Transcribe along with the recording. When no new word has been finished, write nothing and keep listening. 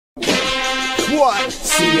what?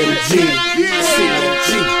 CMG,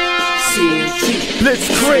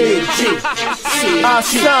 Blitzkrieg, I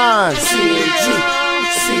shine,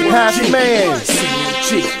 Half-Man,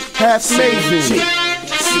 Half-Amazin,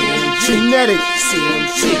 Kinetic-El,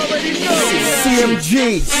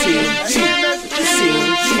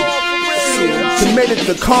 Committed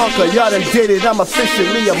to conquer, y'all done did it. I'm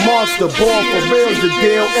officially a monster. Born for real's the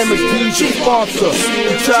deal. MSG's the sponsor.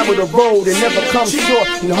 We travel the road and never come short.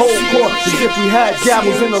 And hold court as if we had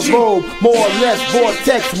gavels in a robe. More or less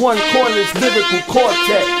vortex, one corner's lyrical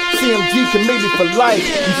cortex. CMG committed for life.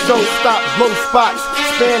 We show stop, blow spots,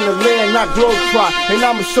 span the land, not globe trot. And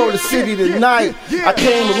I'ma show the city tonight. I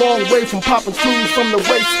came a long way from popping clues from the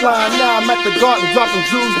waistline. Now I'm at the garden dropping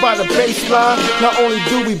jewels by the baseline. Not only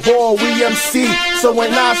do we ball, we MC. So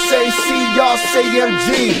when I say C, y'all say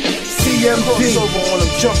MG. CMG. Crossover on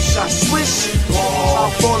them jump shot swish.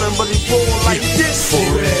 I'm ballin', but he ball like this. For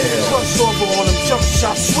real. Crossover on them jump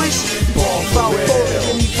shot swish. Ball for I'm real. ballin',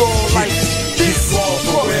 and he ball like this. Ball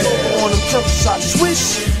for real. Crossover on them jump shot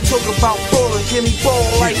swish. Talk about ballin', can he ball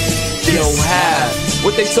like this? Yo, Half,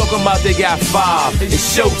 what they talking about? They got 5.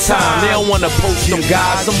 It's showtime. They don't wanna post them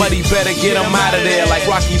guys. Somebody better get them out of there like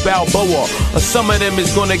Rocky Balboa. Or some of them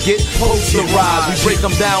is gonna get posterized. We break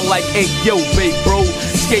them down like, hey, yo, big bro.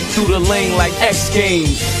 Skate through the lane like X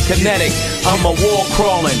Games. Kinetic, I'm a wall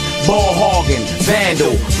crawling, ball hogging,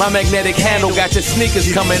 vandal. My magnetic handle got your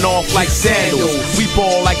sneakers coming off like sandals. We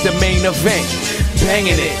ball like the main event,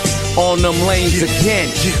 banging it on them lanes again.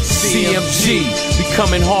 CMG, we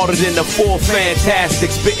coming harder than the 4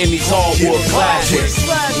 Fantastic, spitting these hardwood classics.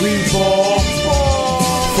 We ball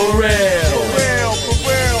for real.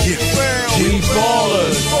 We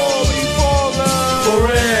ballers for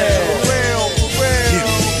real.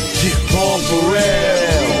 Ball for real.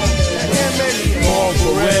 Ball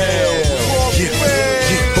for real.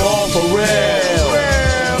 Ball for real.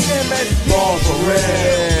 Ball for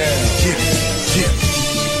real.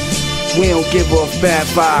 We don't give off bad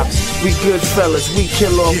vibes. We good fellas, we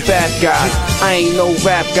kill off bad guys. I ain't no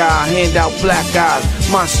rap guy, I hand out black eyes.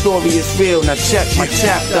 My story is real, now check my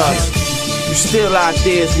chapters. You steal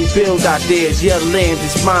ideas, we build ideas. Your land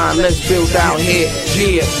is mine, let's build out here.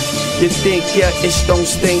 Yeah, you think your ish don't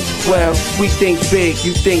stink? Well, we think big,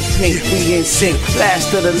 you think pink, we in sync.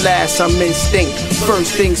 Last of the last, I'm instinct.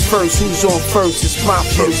 First things first, who's on first? It's my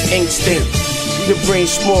first instinct. Your brain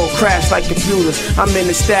small, crash like computers. I'm in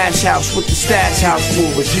the stash house with the stash house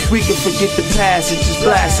movers. We can forget the past and just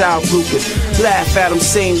blast out Lucas. Laugh at them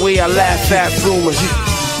same way I laugh at rumors.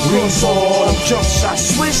 We ball, them jump shot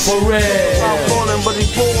swish. For real. I'm ballin', but he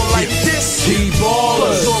ball like this. We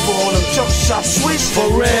ballers. Crossover on them jump shot swish. For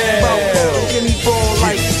real. I'm ballin', can he ball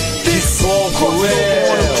like this? Ball for Crossover real.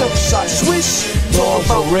 on them jump shot swish. Ball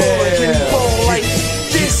for Talk about ballin', can he real. ball like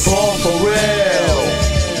this? Ball for real.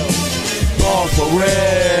 Ball for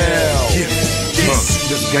real.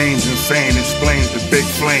 This game's insane, explains the big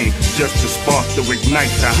flame. Just a spark to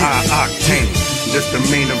ignite the high octane. This the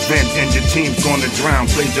main event and your team's gonna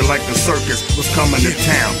drown. Played you like the circus was coming to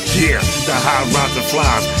town. Yeah, the high riser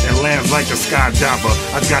flies and lands like a skydiver.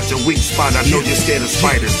 I got your weak spot, I know you're scared of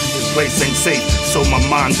spiders. This place ain't safe, so my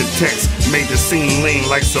mind detects. Made the scene lean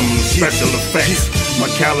like some special effects.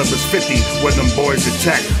 My caliber's 50 when them boys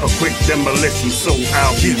attack. A quick demolition, so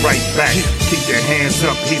I'll be right back. Keep your hands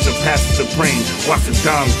up, he's a passer supreme. Watch the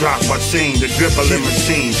dimes drop, watch Shane, the dribbling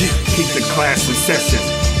machine. Keep the class in session,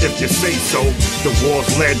 if you say so. The war's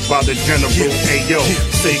led by the general. Ayo,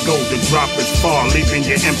 say go, the drop is far, leaving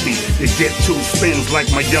you empty. You get 2 spins like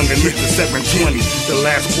my youngin' Mr. 720. The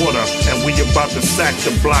last quarter, and we about to sack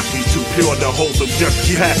the block. He's too pure to hold, so just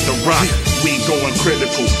pass the rock. We going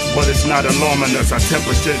critical, but it's not alarming us. Our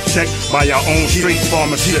temperature checked by our own street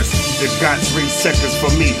pharmacist. You got 3 seconds for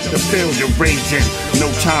me to feel your raging. No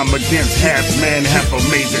time against Half-Man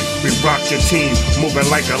Half-Amazin. We rock your team, moving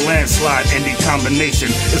like a landslide. Any combination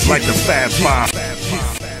is like a Fab Five.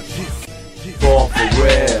 Ball for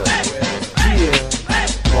real.